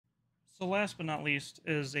So last but not least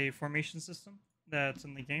is a formation system that's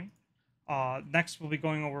in the game. Next, we'll be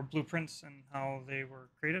going over blueprints and how they were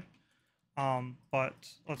created. But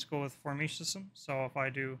let's go with formation system. So if I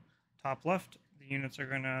do top left, the units are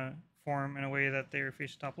going to form in a way that they are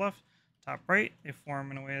facing top left. Top right, they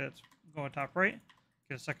form in a way that's going top right.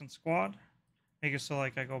 Get a second squad. Make it so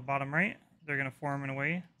like I go bottom right. They're going to form in a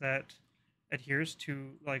way that adheres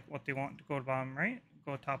to like what they want to go to bottom right.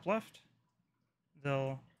 Go top left.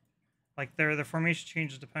 They'll like their formation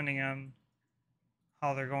changes depending on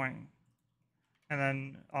how they're going. And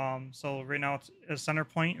then so right now it's a center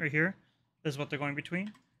point right here is what they're going between.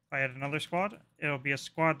 If I add another squad, it'll be a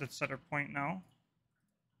squad that's center point now.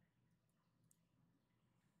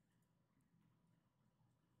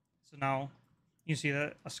 So now you see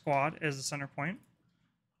that a squad is the center point.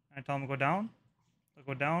 I tell them to go down. They'll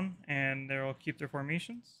go down and they'll keep their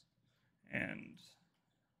formations. And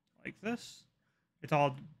like this. It's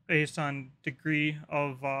all based on degree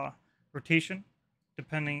of rotation,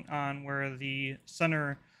 depending on where the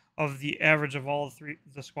center of the average of all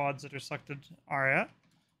the squads that are selected are at.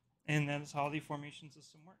 And that is how the formation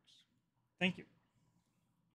system works. Thank you.